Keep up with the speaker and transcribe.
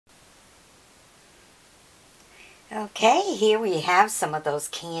Okay, here we have some of those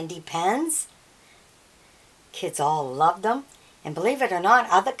candy pens. Kids all loved them. And believe it or not,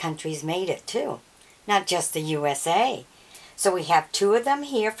 other countries made it too. Not just the USA. So we have 2 of them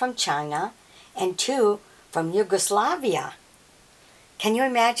here from China and 2 from Yugoslavia. Can you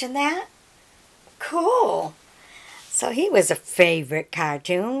imagine that? Cool. So he was a favorite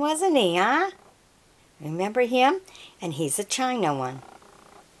cartoon, wasn't he, huh? Remember him? And he's a China one.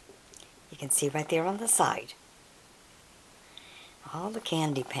 You can see right there on the side. All the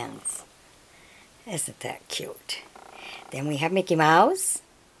candy pens. Isn't that cute? Then we have Mickey Mouse.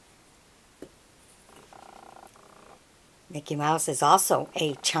 Mickey Mouse is also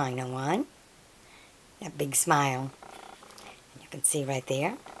a China one. That big smile. You can see right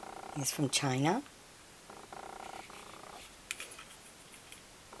there. He's from China.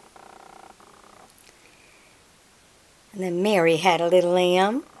 And then Mary had a little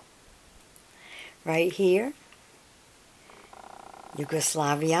lamb. Right here.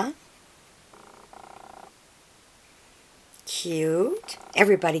 Yugoslavia. Cute.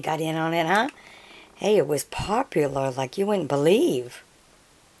 Everybody got in on it, huh? Hey, it was popular like you wouldn't believe.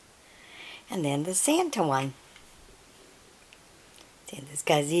 And then the Santa one. Santa's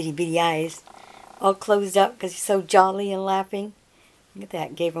got his itty bitty eyes all closed up because he's so jolly and laughing. Look at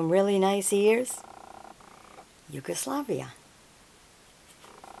that. Gave him really nice ears. Yugoslavia.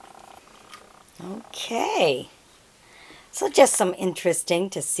 Okay. So just some interesting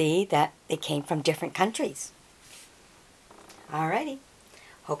to see that they came from different countries. Alrighty.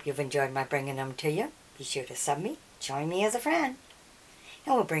 Hope you've enjoyed my bringing them to you. Be sure to sub me, join me as a friend,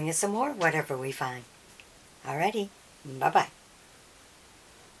 and we'll bring you some more whatever we find. Alrighty. Bye-bye.